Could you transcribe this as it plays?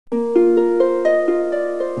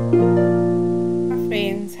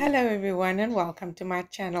Hello everyone and welcome to my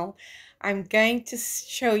channel. I'm going to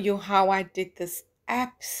show you how I did this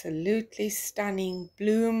absolutely stunning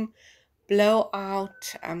bloom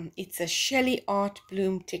blowout. It's a Shelly art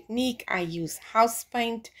bloom technique. I use house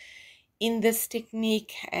paint in this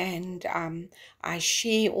technique, and I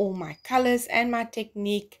share all my colors and my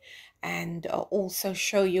technique, and also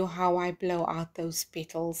show you how I blow out those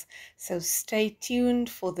petals. So stay tuned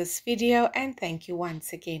for this video, and thank you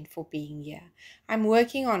once again for being here. I'm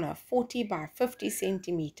working on a 40 by 50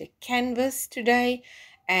 centimeter canvas today,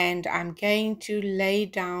 and I'm going to lay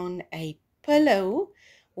down a pillow,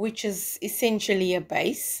 which is essentially a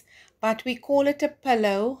base, but we call it a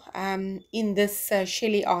pillow in this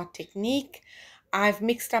Shelly art technique. I've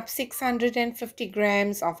mixed up 650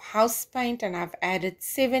 grams of house paint, and I've added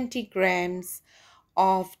 70 grams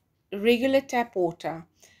of regular tap water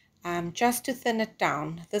just to thin it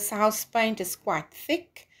down. This house paint is quite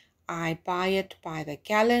thick. I buy it by the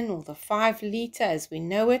gallon or the 5 liter as we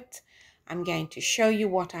know it. I'm going to show you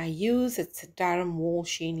what I use. It's a Duram wall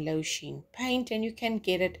sheen low sheen paint, and you can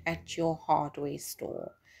get it at your hardware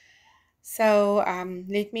store. So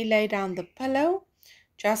let me lay down the pillow.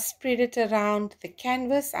 Just spread it around the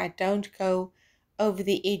canvas. I don't go over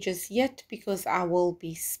the edges yet because I will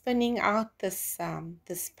be spinning out this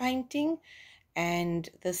painting, and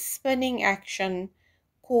the spinning action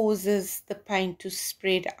causes the paint to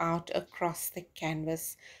spread out across the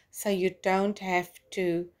canvas, so you don't have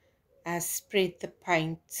to spread the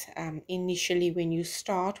paint initially when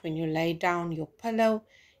you lay down your pillow.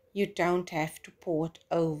 You don't have to pour it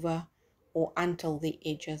over or until the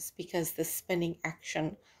edges, because the spinning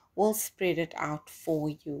action will spread it out for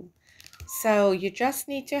you. So you just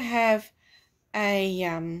need to have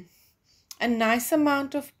a nice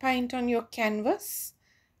amount of paint on your canvas,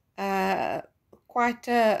 quite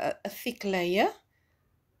a thick layer,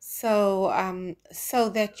 so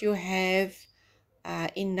that you have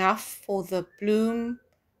enough for the bloom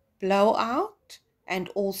blowout and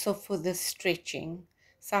also for the stretching.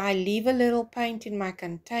 So I leave a little paint in my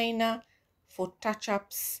container for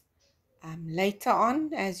touch-ups later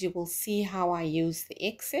on, as you will see how I use the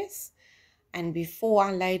excess. And before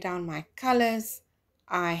I lay down my colors,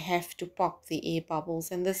 I have to pop the air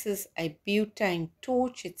bubbles, and this is a butane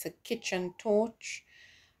torch. It's a kitchen torch,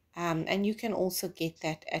 and you can also get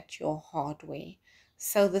that at your hardware.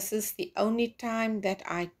 So this is the only time that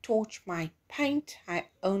I torch my paint. I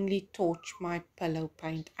only torch my pillow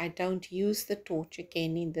paint. I don't use the torch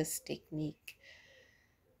again in this technique.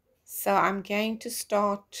 So I'm going to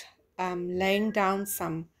start laying down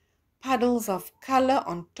some puddles of color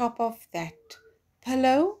on top of that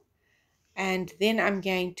pillow, and then I'm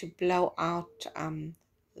going to blow out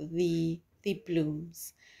the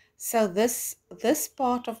blooms. So this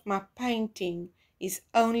part of my painting is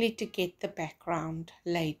only to get the background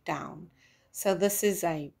laid down. So this is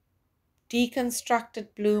a deconstructed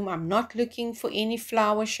bloom. I'm not looking for any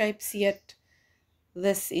flower shapes yet.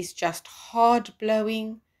 This is just hard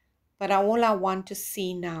blowing, but all I want to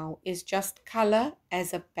see now is just color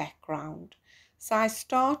as a background. So I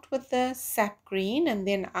start with the sap green, and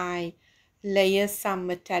then I layer some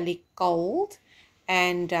metallic gold,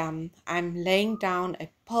 and I'm laying down a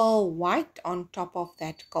pearl white on top of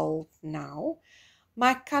that gold now.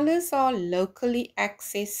 My colors are locally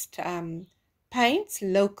accessed paints,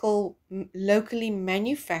 locally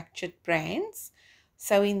manufactured brands.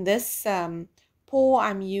 So in this pour,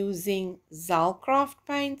 I'm using Zelcraft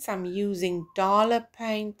paints, I'm using Dala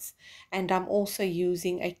paints, and I'm also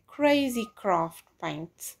using a Crazy Craft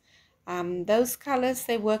paint. Those colors,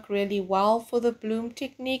 they work really well for the bloom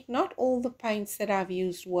technique. Not all the paints that I've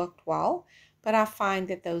used worked well, but I find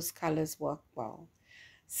that those colors work well.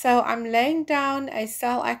 So I'm laying down a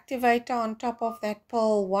cell activator on top of that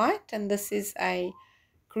pearl white, and this is a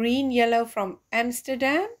green yellow from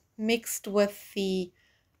Amsterdam mixed with the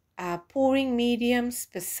pouring medium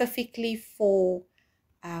specifically for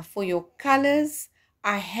your colors.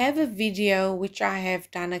 I have a video which I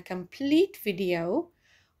have done, a complete video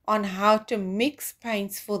on how to mix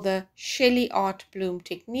paints for the Shelly art bloom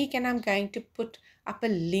technique, and I'm going to put up a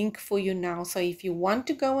link for you now. So if you want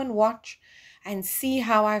to go and watch and see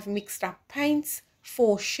how I've mixed up paints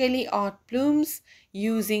for Shelly art blooms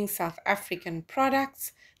using South African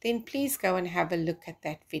products, then please go and have a look at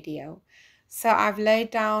that video. So I've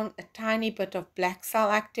laid down a tiny bit of black cell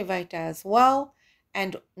activator as well,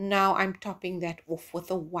 and now I'm topping that off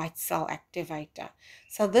with a white cell activator.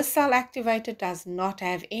 So this cell activator does not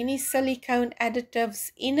have any silicone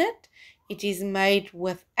additives in it. It is made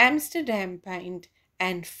with Amsterdam paint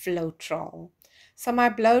and Floetrol. So my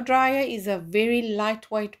blow dryer is a very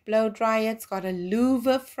lightweight blow dryer. It's got a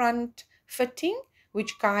louver front fitting,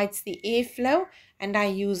 which guides the airflow, and I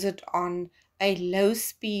use it on a low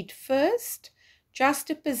speed first, just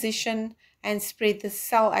to position and spread the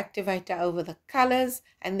cell activator over the colors,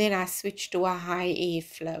 and then I switch to a high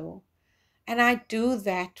airflow. And I do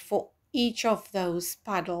that for each of those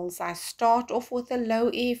puddles. I start off with a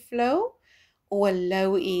low airflow or a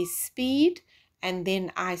low air speed, and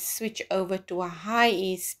then I switch over to a high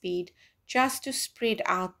air speed just to spread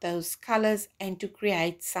out those colors and to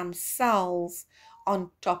create some cells on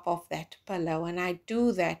top of that pillow. And I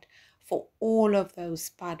do that for all of those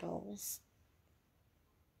puddles.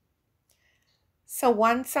 So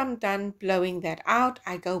once I'm done blowing that out,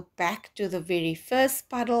 I go back to the very first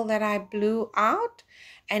puddle that I blew out,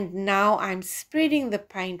 and now I'm spreading the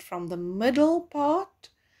paint from the middle part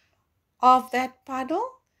of that puddle.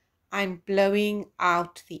 I'm blowing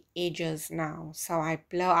out the edges now. So I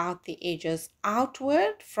blow out the edges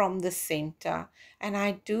outward from the center, and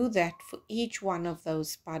I do that for each one of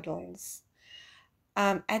those puddles.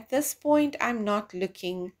 At this point, I'm not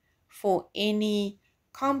looking for any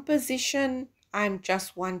composition. I'm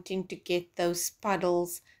just wanting to get those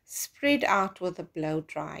puddles spread out with a blow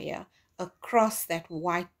dryer across that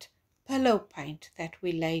white pillow paint that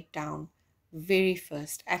we laid down very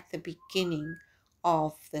first at the beginning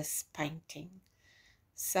of this painting.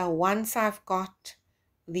 So once I've got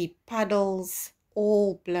the puddles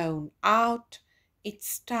all blown out,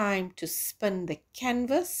 it's time to spin the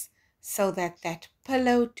canvas so that that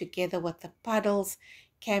pillow together with the puddles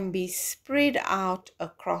can be spread out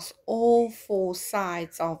across all four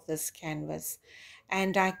sides of this canvas.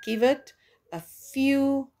 And I give it a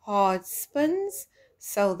few hard spins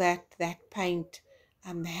so that that paint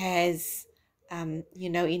has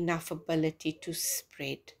enough ability to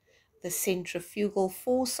spread. The centrifugal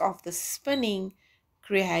force of the spinning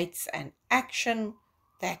creates an action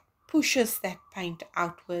that pushes that paint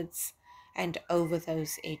outwards and over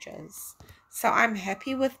those edges. So I'm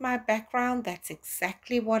happy with my background. That's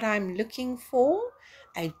exactly what I'm looking for.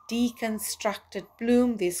 A deconstructed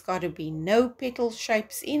bloom. There's got to be no petal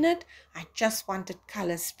shapes in it. I just wanted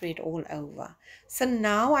color spread all over. So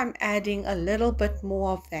now I'm adding a little bit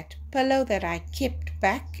more of that pillow that I kept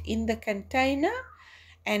back in the container,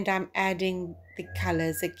 and I'm adding the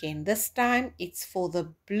colors again. This time it's for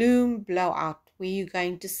the bloom blowout, where you're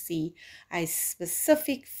going to see a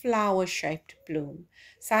specific flower shaped bloom.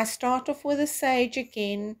 So I start off with a sage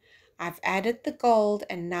again. I've added the gold,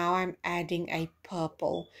 and now I'm adding a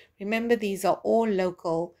purple. Remember, these are all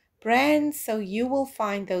local brands, so you will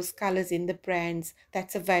find those colors in the brands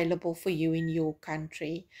that's available for you in your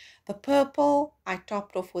country. The purple I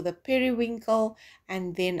topped off with a periwinkle,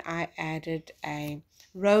 and then I added a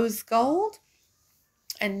rose gold.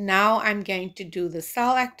 And now I'm going to do the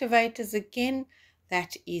cell activators again.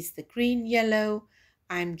 That is the green yellow.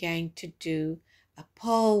 I'm going to do a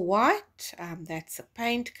pearl white, that's a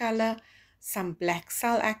paint color, some black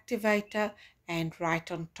cell activator, and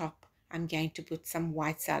right on top I'm going to put some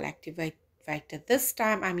white cell activator. This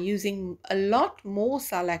time I'm using a lot more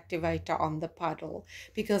cell activator on the puddle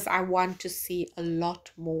because I want to see a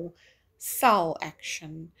lot more cell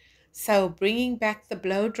action. So bringing back the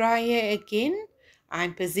blow dryer again,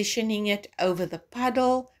 I'm positioning it over the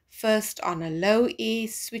puddle, first on a low air,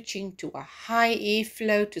 switching to a high air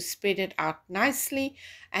flow to spread it out nicely,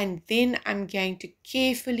 and then I'm going to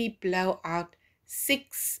carefully blow out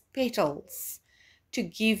 6 petals to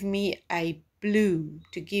give me a bloom,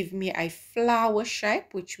 to give me a flower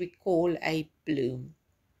shape, which we call a bloom.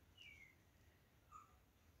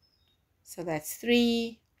 So that's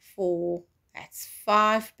 3, 4, that's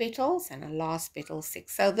 5 petals, and a last petal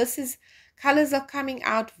 6. So this is, colors are coming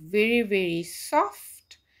out very, very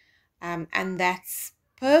soft, and that's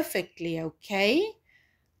perfectly okay.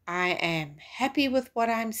 I am happy with what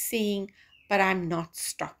I'm seeing, but I'm not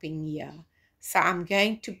stopping here. So I'm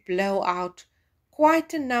going to blow out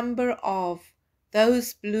quite a number of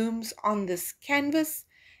those blooms on this canvas,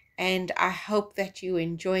 and I hope that you're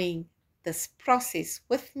enjoying this process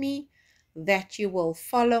with me, that you will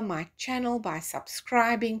follow my channel by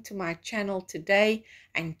subscribing to my channel today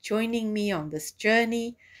and joining me on this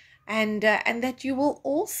journey, and that you will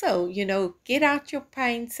also, get out your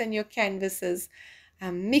paints and your canvases,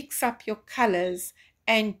 mix up your colors,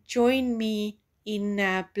 and join me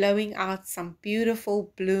in blowing out some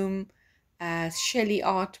beautiful bloom, Shelley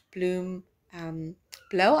art bloom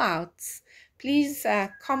blowouts. Please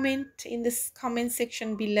comment in this comment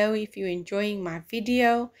section below if you're enjoying my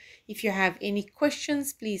video. If you have any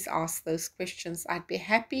questions, please ask those questions. I'd be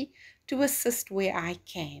happy to assist where I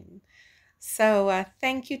can. So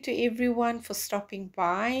thank you to everyone for stopping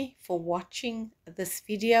by, for watching this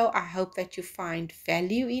video. I hope that you find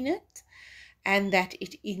value in it. and that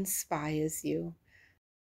it inspires you.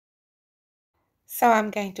 So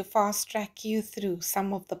I'm going to fast track you through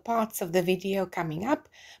some of the parts of the video coming up,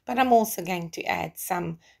 but I'm also going to add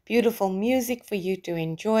some beautiful music for you to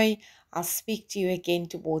enjoy. I'll speak to you again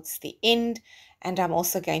towards the end, and I'm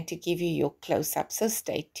also going to give you your close-up, so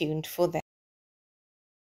stay tuned for that.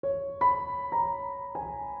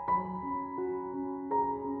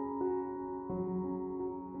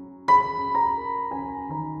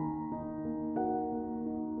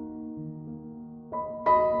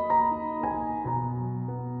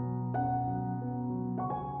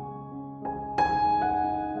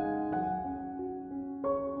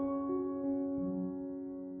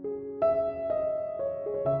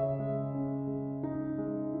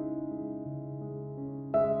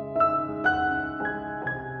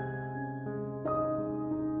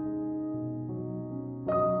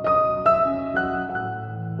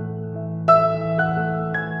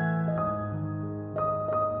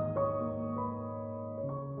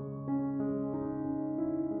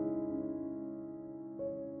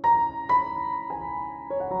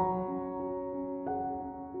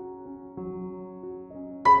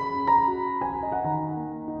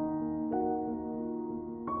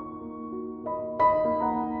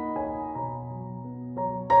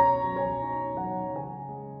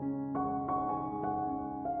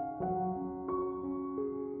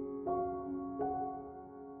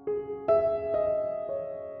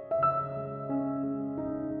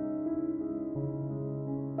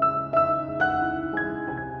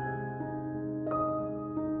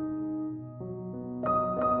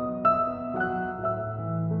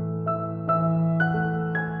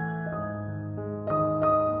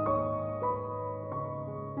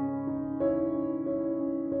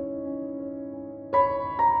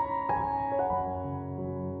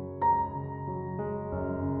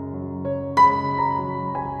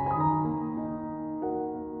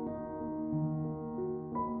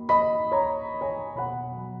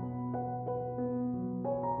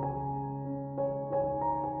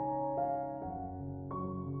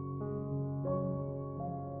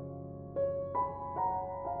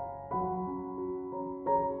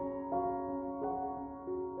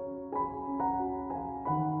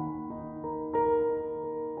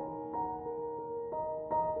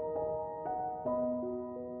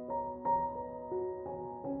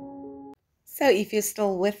 So if you're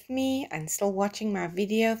still with me and still watching my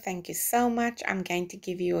video, thank you so much. I'm going to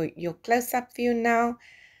give you your close-up view now.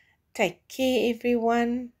 Take care,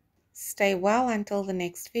 everyone. Stay well until the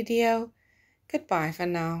next video. Goodbye for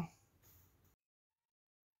now.